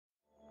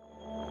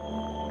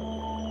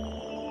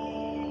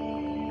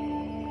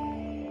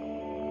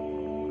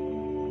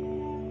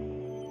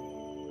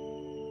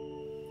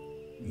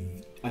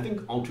I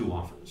think all too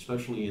often,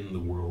 especially in the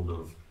world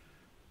of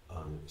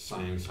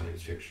science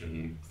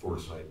fiction,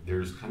 foresight,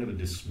 there's kind of a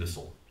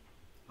dismissal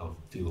of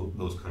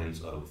those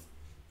kinds of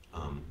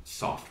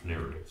soft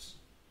narratives.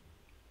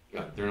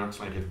 Yeah, they're not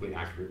scientifically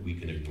accurate, we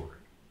can ignore it.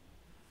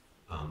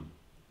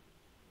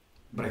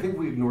 But I think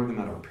we ignore them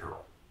at our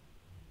peril,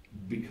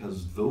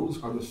 because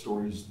those are the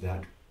stories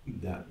that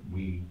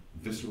we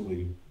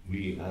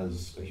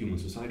as a human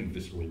society,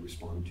 viscerally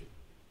respond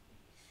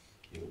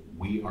to.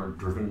 We are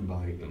driven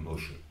by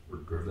emotion. We're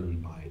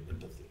driven by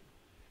empathy.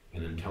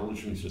 And our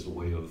intelligence is a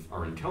way of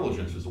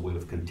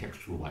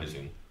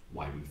contextualizing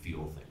why we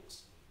feel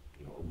things.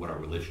 What our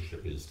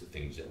relationship is to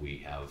things that we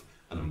have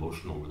an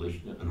emotional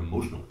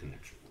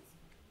connection with.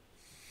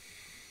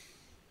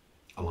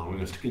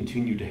 Allowing us to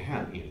continue to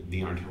have,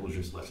 our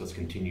intelligence lets us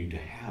continue to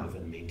have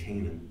and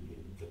maintain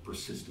the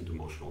persistent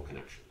emotional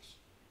connections.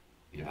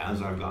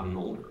 As I've gotten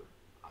older,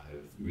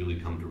 I've really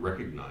come to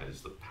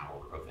recognize the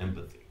power of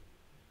empathy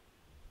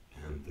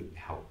and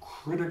how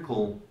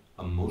critical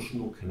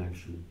emotional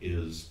connection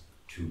is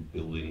to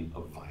building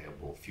a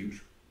viable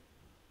future.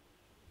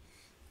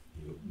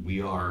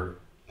 We are,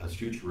 as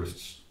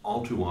futurists,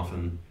 all too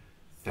often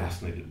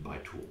fascinated by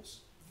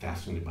tools,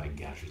 fascinated by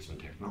gadgets and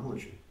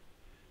technology,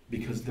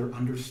 because they're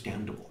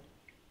understandable,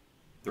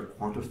 they're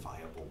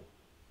quantifiable,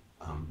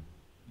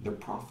 they're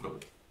profitable.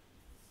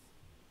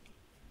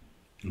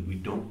 And we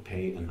don't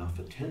pay enough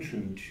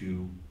attention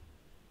to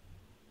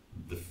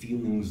the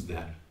feelings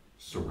that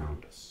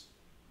surround us.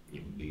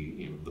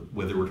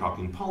 Whether we're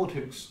talking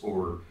politics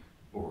or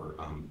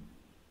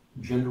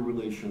gender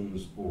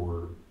relations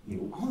or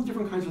all the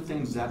different kinds of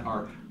things that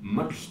are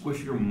much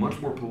squishier,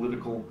 much more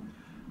political,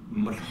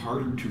 much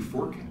harder to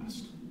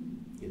forecast.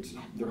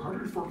 They're harder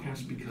to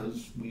forecast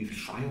because we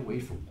shy away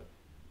from them.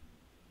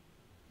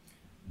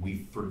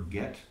 We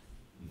forget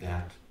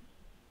that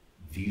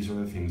these are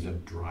the things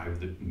that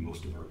drive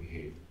most of our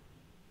behavior.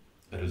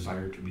 A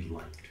desire to be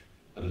liked,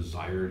 a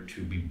desire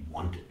to be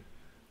wanted,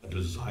 a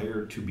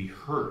desire to be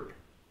heard,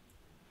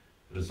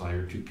 a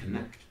desire to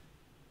connect.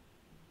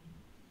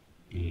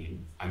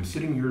 I'm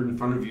sitting here in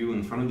front of you,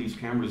 in front of these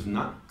cameras,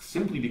 not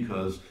simply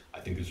because I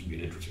think this would be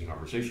an interesting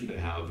conversation to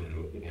have,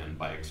 and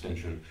by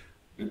extension,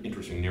 an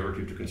interesting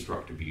narrative to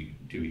construct to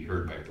be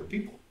heard by other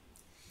people.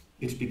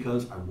 It's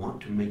because I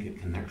want to make a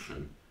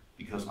connection,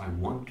 because I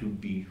want to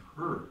be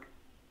heard.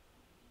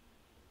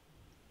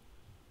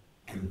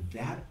 And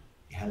that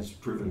has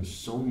driven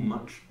so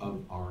much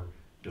of our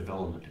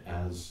development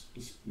as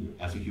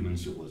a human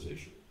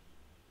civilization.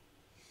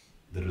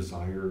 The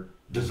desire.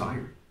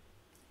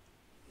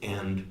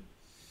 And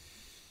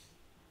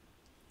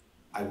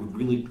I would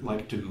really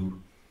like to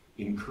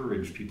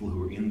encourage people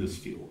who are in this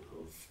field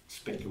of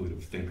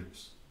speculative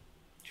thinkers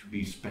to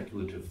be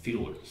speculative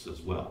feelers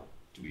as well,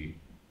 to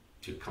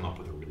come up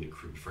with a really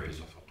crude phrase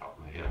off the top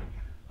of my head,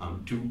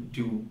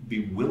 to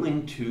be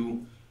willing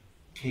to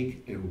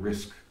take a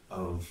risk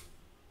of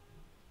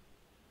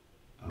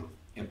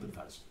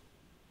empathizing.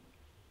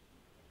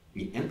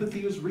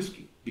 Empathy is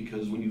risky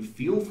because when you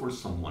feel for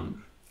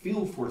someone,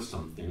 feel for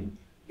something,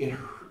 it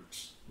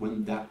hurts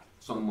when that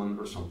someone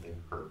or something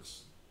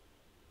hurts.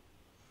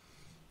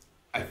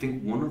 I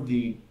think one of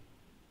the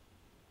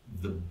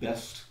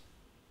best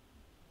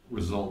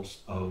results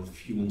of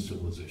human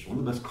civilization, one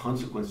of the best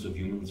consequences of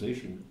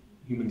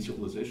human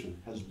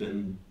civilization has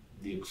been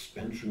the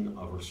expansion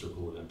of our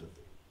circle of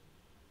empathy.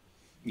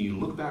 You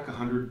look back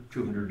 100,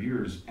 200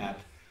 years at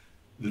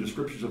the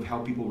descriptions of how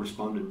people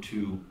responded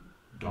to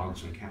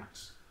dogs and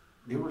cats.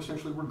 They were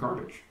essentially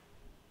garbage.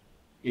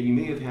 And you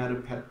may have had a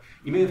pet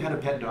dog, you may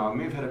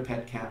have had a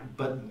pet cat,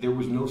 but there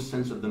was no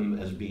sense of them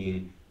as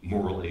being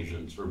moral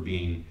agents or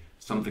being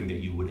something that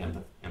you would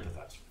empathize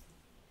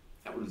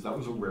with. That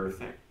was a rare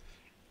thing.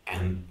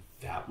 And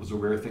that was a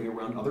rare thing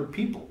around other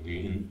people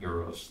in the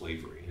era of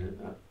slavery, and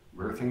a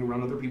rare thing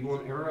around other people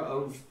in the era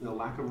of the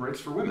lack of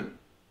rights for women.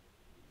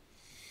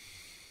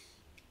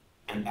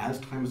 And as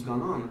time has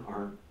gone on,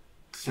 our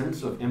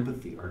sense of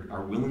empathy,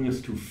 our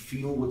willingness to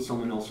feel what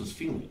someone else is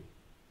feeling,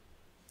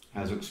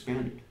 has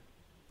expanded.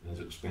 It has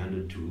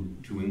expanded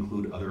to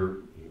include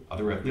other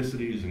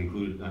ethnicities,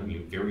 include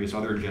various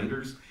other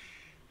genders.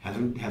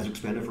 Has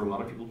expanded for a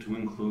lot of people to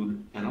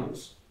include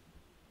animals.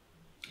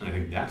 And I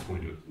think that's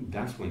going to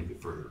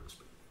get further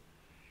expanded.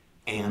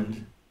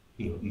 And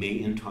may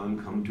in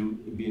time come to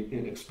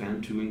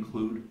expand to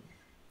include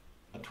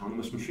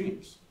autonomous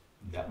machines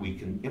that we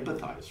can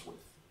empathize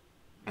with.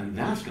 And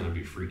that's going to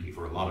be freaky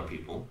for a lot of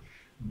people.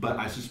 But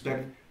I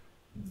suspect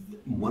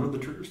one of the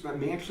triggers that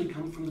may actually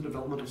come from the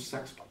development of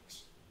sex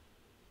toys.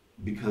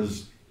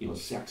 Because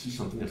sex is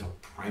something that's a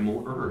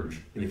primal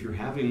urge. And if you're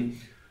having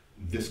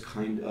this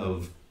kind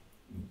of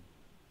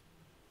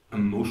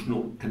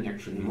emotional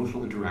connection,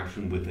 emotional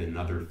interaction with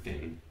another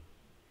thing,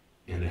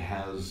 and it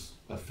has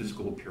a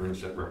physical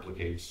appearance that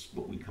replicates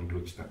what we come to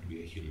expect to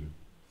be a human,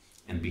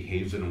 and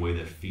behaves in a way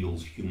that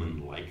feels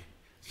human-like,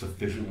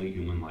 sufficiently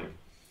human-like,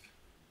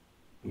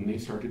 we may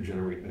start to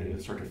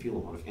feel a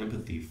lot of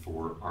empathy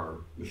for our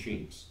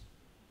machines.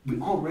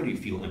 We already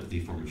feel empathy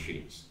for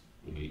machines.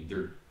 There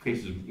are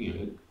cases,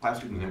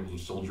 classic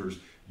examples of soldiers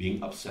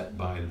being upset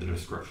by the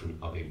destruction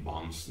of a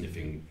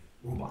bomb-sniffing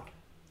robot.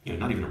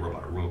 Not even a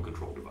robot, a remote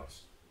control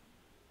device.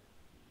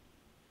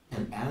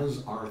 And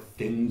as our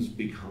things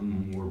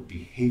become more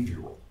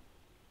behavioral,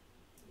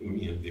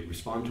 they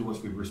respond to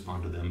us, we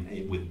respond to them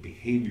with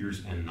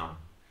behaviors and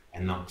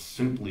not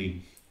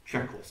simply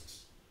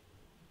checklists.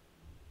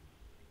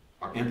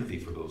 Our empathy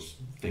for those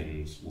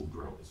things will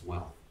grow as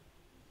well.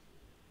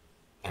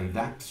 And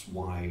that's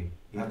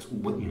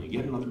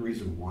yet another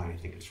reason why I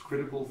think it's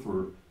critical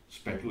for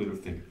speculative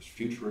thinkers,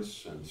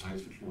 futurists and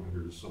science fiction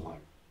writers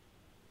alike,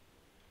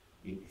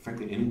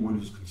 frankly, anyone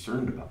who's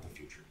concerned about the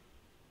future,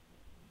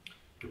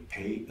 to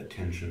pay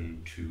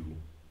attention to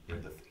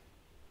empathy.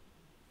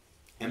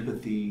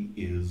 Empathy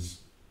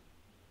is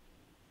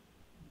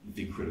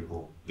the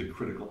critical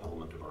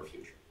element of our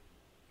future.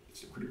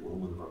 It's a critical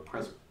element of our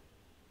present,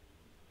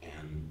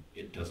 and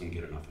it doesn't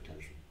get enough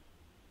attention.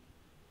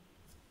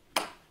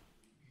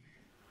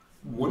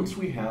 Once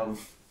we have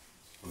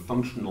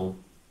functional,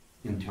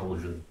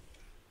 intelligent,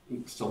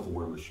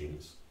 self-aware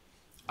machines,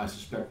 I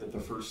suspect that the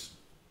first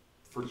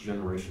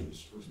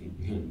generations,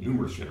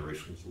 numerous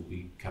generations, will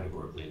be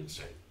categorically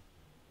insane,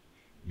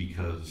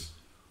 because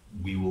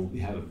we will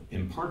have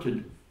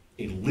imparted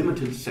a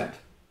limited set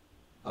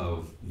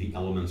of the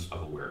elements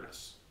of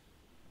awareness.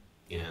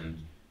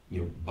 And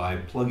by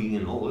plugging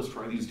in, let's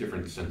try these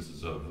different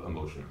senses of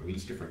emotion, or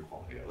these different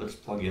quality. Let's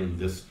plug in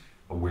this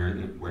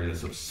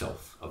awareness of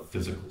self, of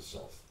physical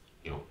self,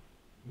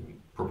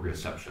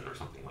 proprioception or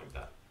something like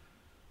that.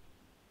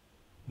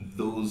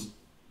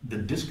 The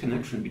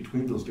disconnection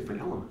between those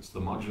different elements, the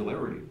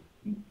modularity,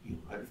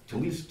 at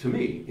least to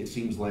me, it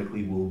seems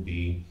likely will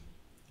be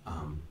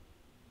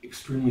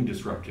extremely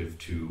disruptive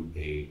to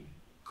a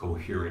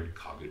coherent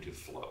cognitive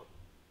flow.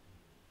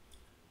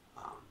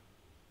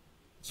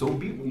 So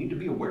we need to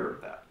be aware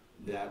of that.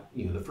 That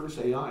the first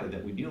AI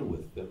that we deal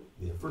with, the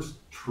first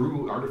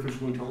true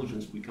artificial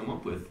intelligence we come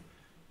up with,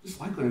 is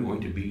likely going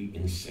to be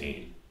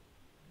insane.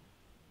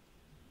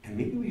 And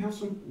maybe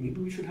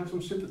we should have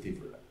some sympathy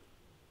for that.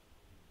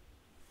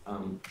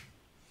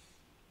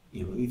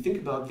 You think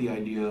about the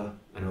idea,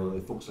 I know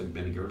that folks like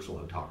Ben Gertzel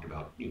have talked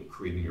about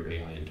creating your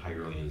AI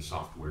entirely in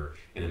software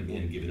and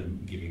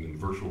giving them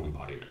virtual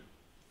embodiment.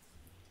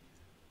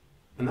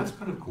 And that's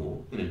kind of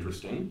cool and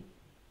interesting,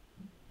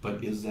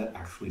 but is that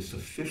actually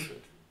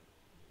sufficient?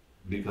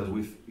 Because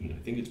I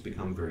think it's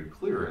become very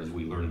clear as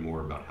we learn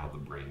more about how the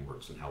brain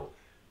works and how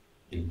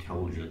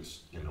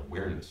intelligence and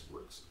awareness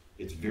works.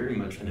 It's very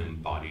much an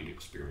embodied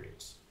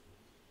experience.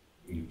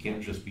 You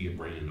can't just be a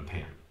brain in a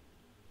pan.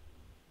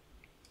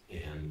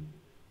 And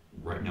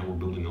right now we're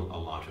building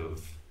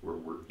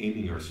we're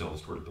aiming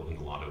ourselves towards building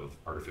a lot of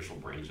artificial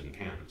brains in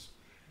pans.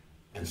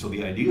 And so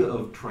the idea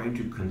of trying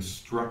to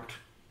construct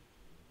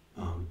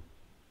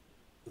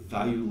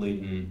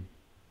value-laden,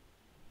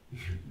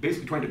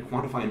 basically trying to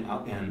quantify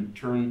and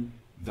turn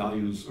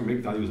values, or make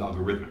values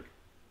algorithmic.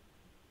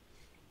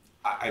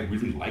 I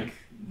really like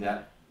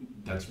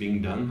that's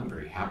being done. I'm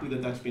very happy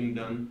that that's being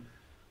done.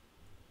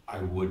 I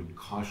would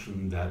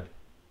caution that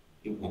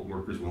it won't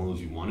work as well as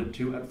you want it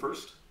to at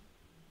first,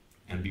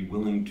 and be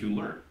willing to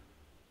learn.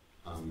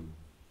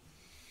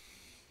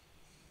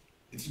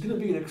 It's going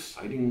to be an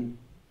exciting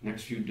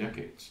next few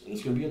decades, and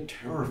it's going to be a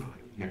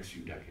terrifying next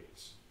few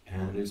decades,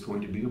 and it's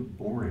going to be a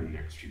boring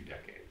next few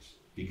decades,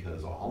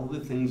 because all of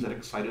the things that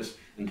excite us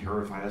and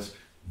terrify us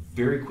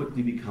very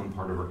quickly become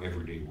part of our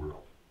everyday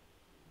world,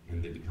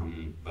 and they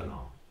become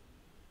banal,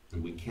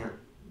 and we can't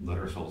let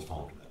ourselves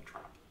fall into that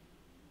trap.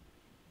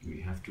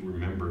 We have to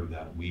remember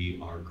that we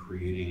are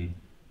creating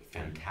a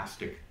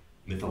fantastic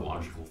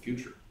mythological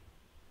future,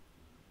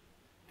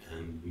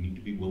 and we need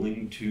to be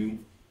willing to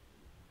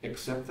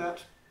accept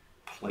that,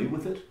 play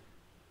with it,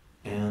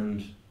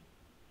 and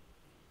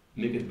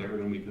make it better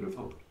than we could have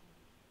hoped.